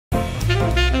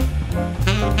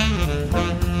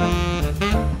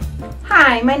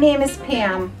Hi, my name is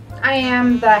Pam. I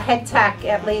am the head tech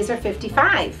at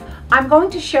Laser55. I'm going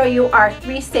to show you our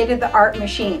 3 state-of-the-art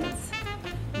machines.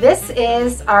 This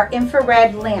is our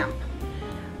infrared lamp.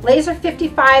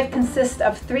 Laser55 consists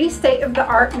of 3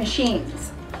 state-of-the-art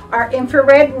machines. Our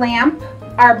infrared lamp,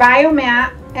 our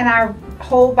biomat, and our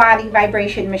whole body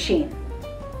vibration machine.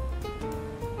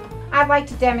 I'd like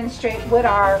to demonstrate what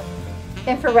our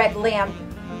infrared lamp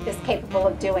is capable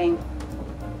of doing.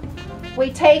 We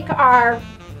take our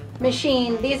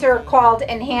machine, these are called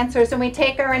enhancers, and we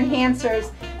take our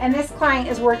enhancers, and this client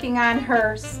is working on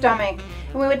her stomach,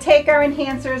 and we would take our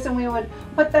enhancers and we would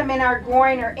put them in our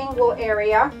groin or inguinal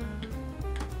area,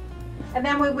 and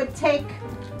then we would take,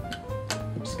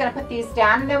 I'm just going to put these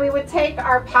down, and then we would take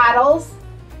our paddles,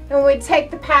 and we would take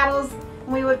the paddles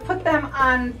and we would put them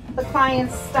on the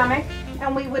client's stomach,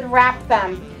 and we would wrap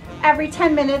them. Every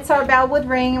 10 minutes our bell would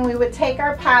ring, and we would take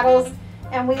our paddles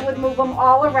and we would move them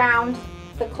all around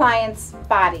the client's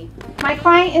body. My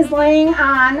client is laying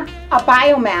on a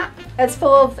biomat that's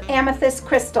full of amethyst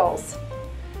crystals.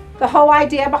 The whole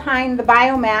idea behind the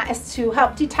biomat is to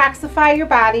help detoxify your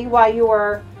body while you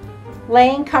are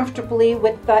laying comfortably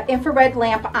with the infrared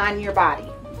lamp on your body.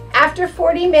 After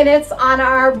 40 minutes on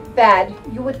our bed,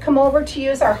 you would come over to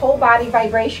use our whole body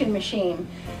vibration machine.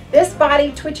 This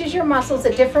body twitches your muscles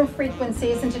at different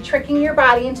frequencies into tricking your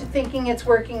body into thinking it's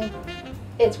working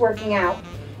out.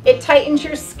 It tightens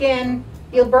your skin,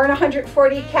 you'll burn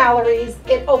 140 calories,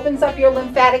 it opens up your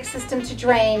lymphatic system to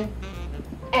drain,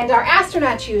 and our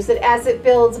astronauts use it as it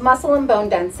builds muscle and bone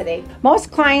density.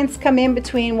 Most clients come in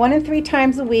between 1 and 3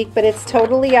 times a week, but it's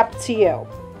totally up to you.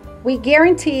 We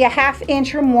guarantee a ½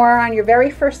 inch or more on your very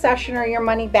first session or your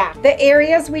money back. The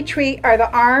areas we treat are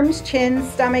the arms, chin,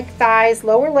 stomach, thighs,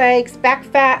 lower legs, back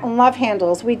fat, and love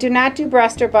handles. We do not do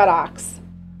breast or buttocks.